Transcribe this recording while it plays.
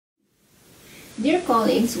Dear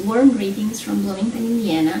colleagues, warm greetings from Bloomington,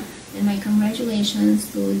 Indiana, and my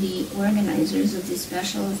congratulations to the organizers of this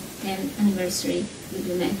special 10th anniversary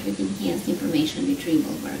Bibliometric Enhanced Information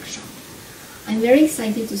Retrieval Workshop. I'm very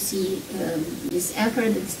excited to see this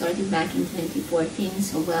effort that started back in 2014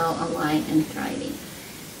 so well alive and thriving.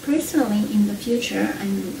 Personally, in the future,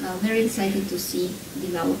 I'm very excited to see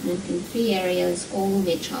development in 3 areas, all of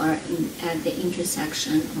which are at the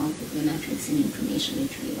intersection of bibliometrics and information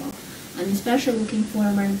retrieval. I'm especially looking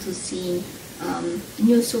forward to seeing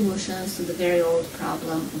new solutions to the very old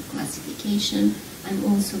problem of classification. I'm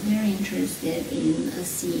also very interested in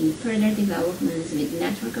seeing further developments with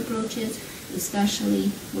network approaches, especially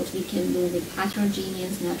what we can do with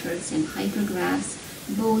heterogeneous networks and hypergraphs,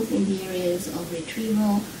 both in the areas of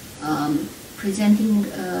retrieval, presenting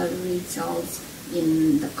results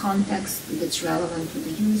in the context that's relevant to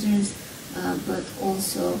the users, but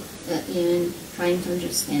also in trying to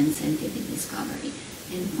understand scientific discovery.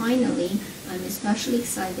 And finally, I'm especially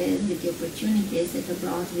excited with the opportunities that are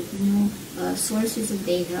brought with new sources of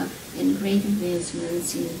data and great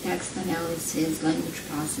advancements in text analysis, language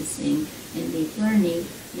processing, and deep learning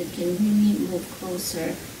that can really move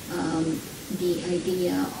closer the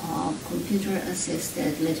idea of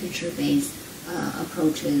computer-assisted, literature-based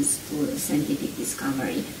approaches to scientific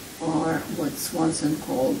discovery, or what's once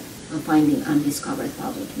called finding undiscovered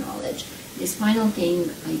public knowledge. This final thing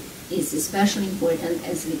is especially important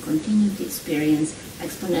as we continue to experience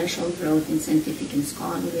exponential growth in scientific and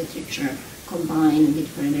scholarly literature combined with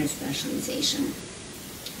further specialization.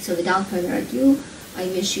 So without further ado, I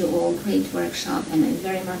wish you all a great workshop, and I'm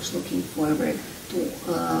very much looking forward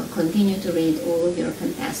to continue to read all of your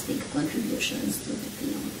fantastic contributions to the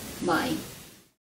field. Bye.